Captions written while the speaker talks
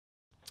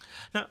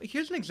Now,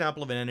 here's an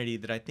example of an entity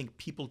that I think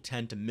people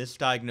tend to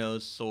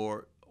misdiagnose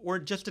or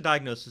just a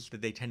diagnosis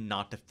that they tend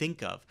not to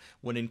think of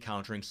when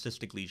encountering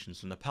cystic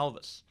lesions in the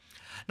pelvis.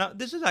 Now,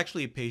 this is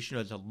actually a patient who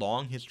has a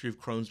long history of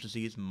Crohn's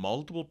disease,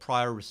 multiple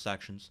prior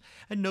resections,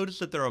 and notice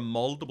that there are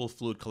multiple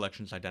fluid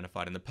collections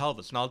identified in the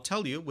pelvis. Now, I'll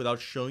tell you,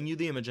 without showing you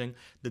the imaging,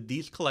 that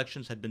these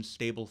collections had been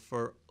stable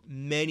for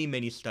many,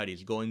 many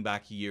studies going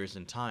back years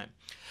in time.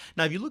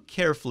 Now, if you look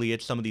carefully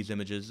at some of these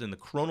images, in the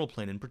coronal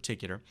plane in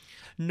particular,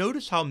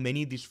 notice how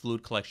many of these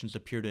fluid collections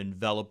appear to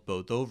envelop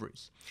both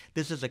ovaries.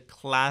 This is a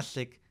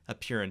classic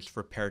appearance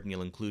for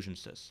peritoneal inclusion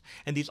cysts,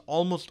 and these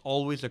almost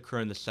always occur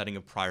in the setting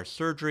of prior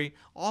surgery,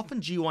 often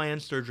GYN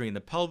surgery in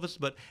the pelvis,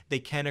 but they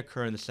can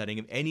occur in the setting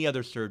of any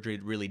other surgery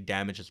that really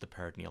damages the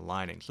peritoneal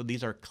lining. So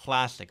these are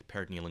classic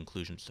peritoneal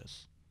inclusion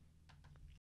cysts.